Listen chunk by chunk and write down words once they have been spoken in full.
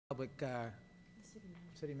public,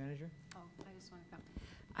 city manager? Oh, I just want to come.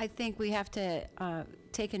 I think we have to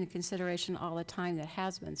take into consideration all the time that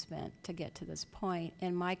has been spent to get to this point,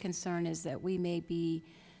 and my concern is that we may be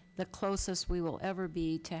the closest we will ever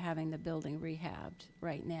be to having the building rehabbed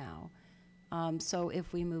right now. So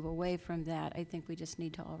if we move away from that, I think we just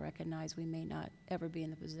need to all recognize we may not ever be in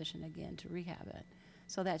the position again to rehab it.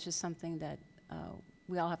 So that's just something that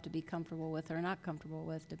we all have to be comfortable with or not comfortable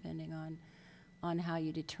with, depending on how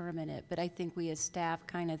you determine it. But I think we as staff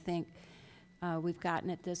kind of think we've gotten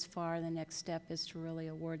it this far. The next step is to really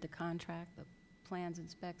award the contract. The plans and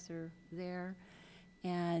specs are there,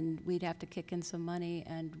 and we'd have to kick in some money,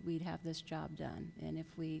 and we'd have this job done. And if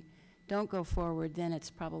we don't go forward, then it's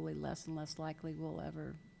probably less and less likely we'll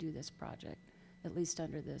ever do this project, at least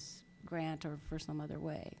under this grant or for some other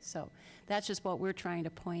way. So that's just what we're trying to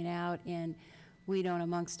point out, and we don't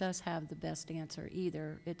amongst us have the best answer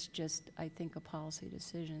either. It's just, I think, a policy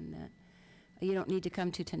decision that you don't need to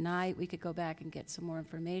come to tonight. We could go back and get some more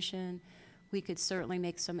information. We could certainly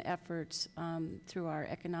make some efforts through our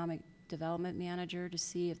economic development manager to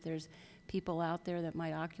see if there's people out there that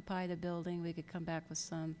might occupy the building. We could come back with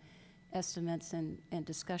some estimates and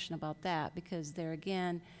discussion about that, because there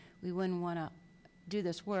again, we wouldn't want to do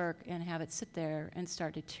this work and have it sit there and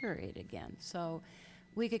start to deteriorate again. So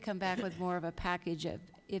we could come back with more of a package of,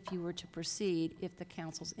 if you were to proceed, if the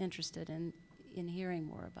council's interested in hearing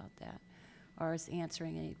more about that, or is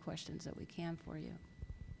answering any questions that we can for you.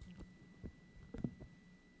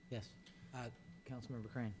 Yes,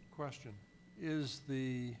 Councilmember Crane. Question: is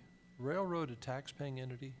the railroad a tax-paying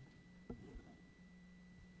entity?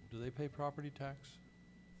 Do they pay property tax?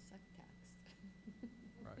 Suck tax.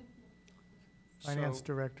 Right. Finance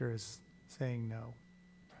director is saying no.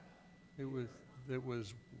 It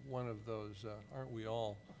was one of those, aren't we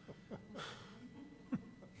all?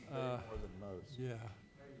 More than most. Yeah.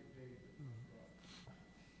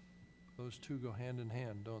 Those two go hand in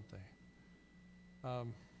hand, don't they?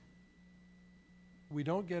 We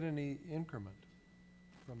don't get any increment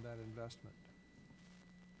from that investment.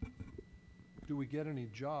 Do we get any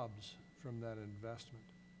jobs from that investment?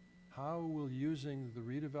 How will using the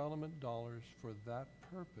redevelopment dollars for that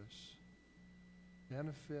purpose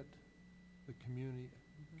benefit the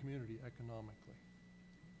community economically?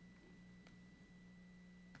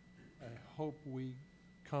 I hope we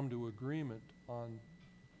come to agreement on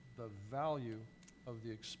the value of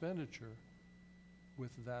the expenditure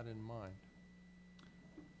with that in mind.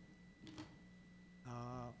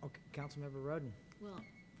 Okay, Councilmember Roden. Well,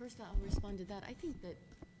 first I'll respond to that. I think that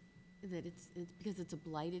it's because it's a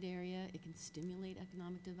blighted area, it can stimulate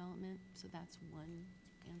economic development. So that's one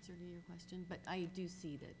answer to your question. But I do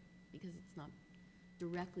see that because it's not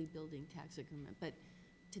directly building tax increment, but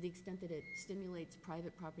to the extent that it stimulates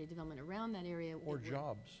private property development around that area. Or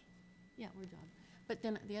jobs. Yeah, or jobs. But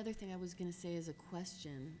then the other thing I was going to say as a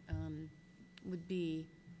question would be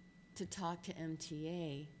to talk to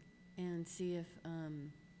MTA and see if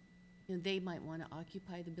you know, they might want to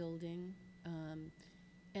occupy the building,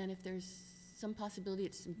 and if there's some possibility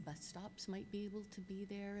that some bus stops might be able to be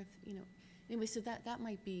there. If you know, anyway, so that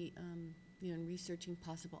might be you know, in researching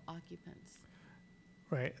possible occupants.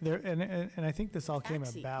 Right there, and I think this all came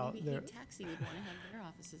about. Maybe a taxi would want to have their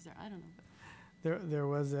offices there. I don't know. There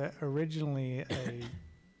was originally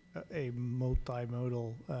a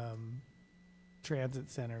multimodal transit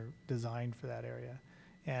center designed for that area,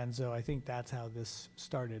 and so I think that's how this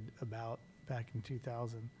started about back in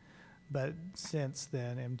 2000. But since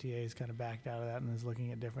then, MTA has kind of backed out of that and is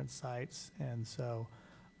looking at different sites, and so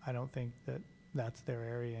I don't think that that's their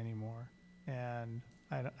area anymore, and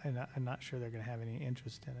I'm not sure they're going to have any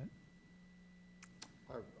interest in it.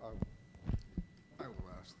 I will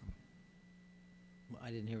ask them. Well, I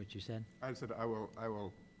didn't hear what you said. I said I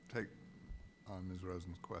will take Ms.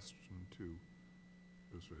 Rosen's question to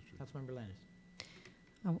Bruce Richards. Councilmember Landis.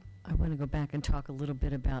 I want to go back and talk a little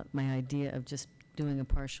bit about my idea of just doing a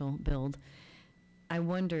partial build. I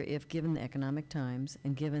wonder if, given the economic times,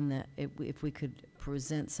 and given that if we could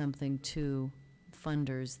present something to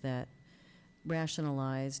funders that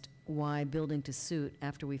rationalized why building to suit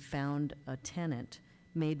after we found a tenant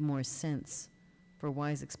made more sense for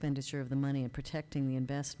wise expenditure of the money and protecting the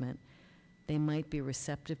investment, they might be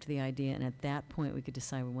receptive to the idea, and at that point we could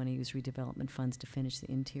decide we want to use redevelopment funds to finish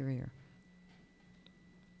the interior.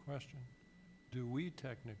 Question: do we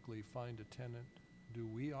technically find a tenant? Do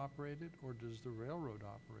we operate it, or does the railroad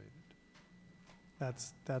operate it?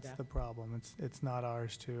 That's the problem. It's not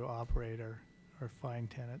ours to operate or find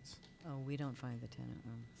tenants. Oh, we don't find the tenant.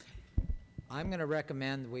 I'm going to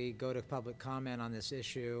recommend we go to public comment on this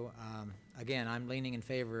issue. Again, I'm leaning in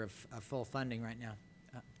favor of full funding right now.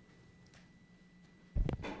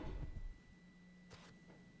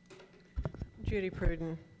 Judy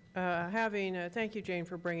Pruden. Thank you, Jane,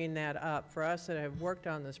 for bringing that up. For us that have worked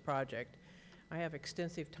on this project, I have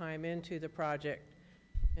extensive time into the project.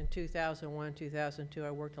 In 2001, 2002, I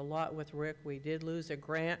worked a lot with Rick. We did lose a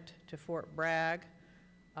grant to Fort Bragg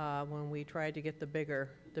when we tried to get the bigger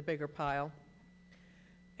pile.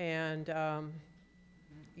 And,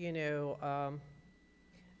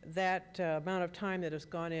 that amount of time that has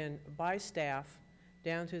gone in by staff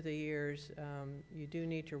down through the years, you do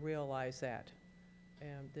need to realize that.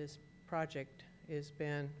 This project has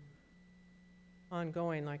been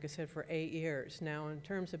ongoing, like I said, for 8 years. Now, in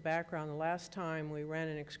terms of background, the last time we ran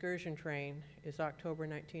an excursion train is October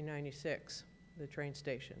 1996, the train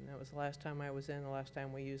station. That was the last time I was in, the last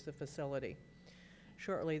time we used the facility.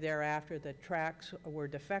 Shortly thereafter, the tracks were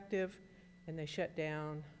defective, and they shut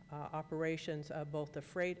down operations of both the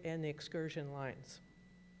freight and the excursion lines.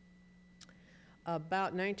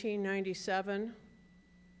 About 1997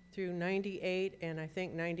 through 98, and I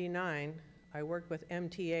think 99, I worked with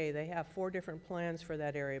MTA. They have 4 different plans for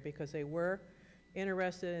that area because they were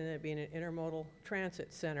interested in it being an intermodal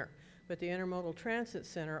transit center. But the intermodal transit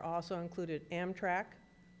center also included Amtrak,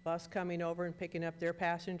 bus coming over and picking up their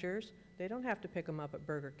passengers. They don't have to pick them up at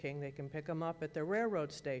Burger King. They can pick them up at the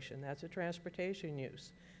railroad station. That's a transportation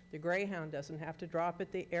use. The Greyhound doesn't have to drop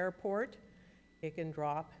at the airport. It can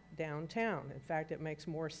drop downtown. In fact, it makes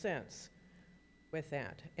more sense with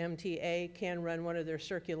that. MTA can run one of their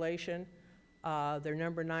circulation. Their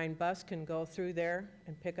number 9 bus can go through there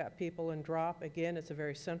and pick up people and drop. Again, it's a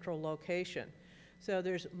very central location. So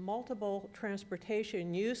there's multiple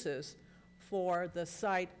transportation uses for the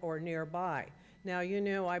site or nearby. Now,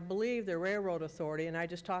 I believe the Railroad Authority, and I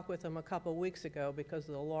just talked with them a couple weeks ago because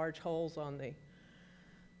of the large holes on the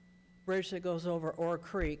bridge that goes over Ore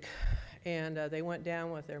Creek, and they went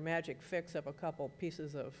down with their magic fix of a couple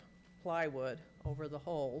pieces of plywood over the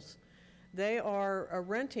holes. They are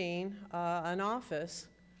renting an office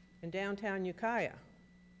in downtown Ukiah.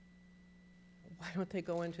 Why don't they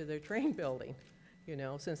go into their train building?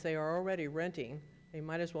 Since they are already renting, they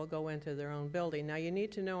might as well go into their own building. Now, you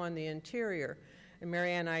need to know on the interior, and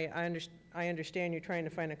Marianne, I understand you're trying to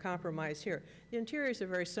find a compromise here. The interior is a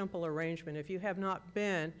very simple arrangement. If you have not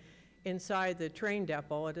been inside the train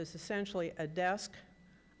depot, it is essentially a desk,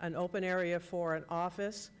 an open area for an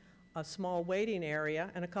office, a small waiting area,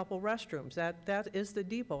 and a couple restrooms. That is the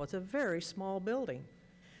depot. It's a very small building.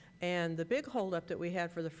 And the big holdup that we had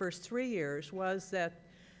for the first 3 years was that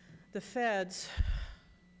the feds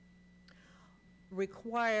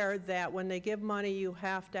require that when they give money, you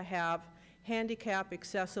have to have handicap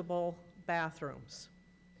accessible bathrooms.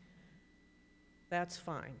 That's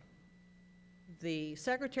fine. The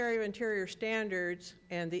Secretary of Interior Standards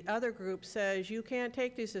and the other group says you can't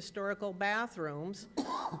take these historical bathrooms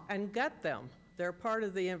and gut them. They're part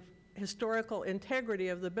of the historical integrity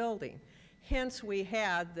of the building. Hence, we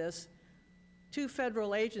had this 2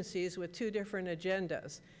 federal agencies with 2 different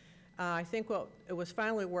agendas. I think what it was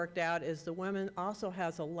finally worked out is the women also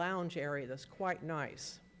has a lounge area that's quite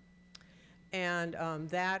nice. And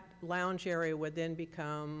that lounge area would then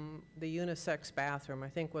become the unisex bathroom, I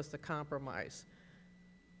think was the compromise.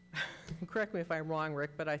 Correct me if I'm wrong,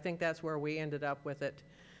 Rick, but I think that's where we ended up with it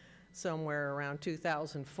somewhere around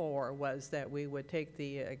 2004, was that we would take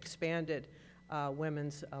the expanded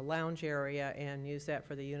women's lounge area and use that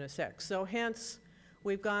for the unisex. So hence,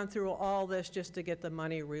 we've gone through all this just to get the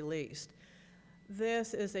money released.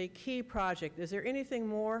 This is a key project. Is there anything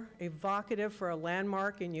more evocative for a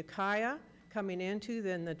landmark in Ukiah coming into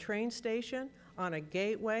than the train station on a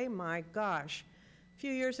gateway? My gosh. A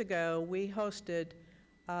few years ago, we hosted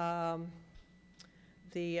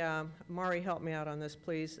Mari, help me out on this,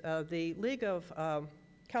 please. The League of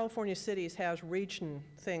California Cities has region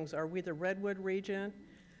things. Are we the Redwood region?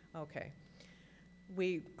 Okay.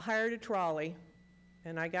 We hired a trolley,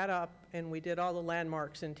 and I got up and we did all the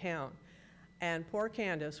landmarks in town. And poor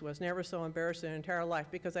Candace was never so embarrassed in her entire life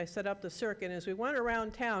because I set up the circuit, and as we went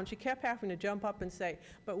around town, she kept having to jump up and say,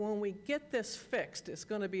 but when we get this fixed, it's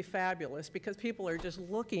going to be fabulous, because people are just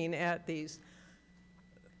looking at these,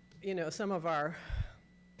 some of our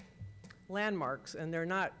landmarks, and they're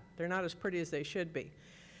not as pretty as they should be.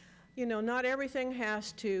 Not everything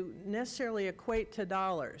has to necessarily equate to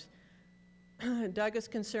dollars. Doug is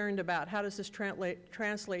concerned about how does this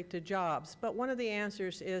translate to jobs, but one of the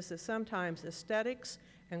answers is that sometimes aesthetics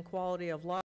and quality of life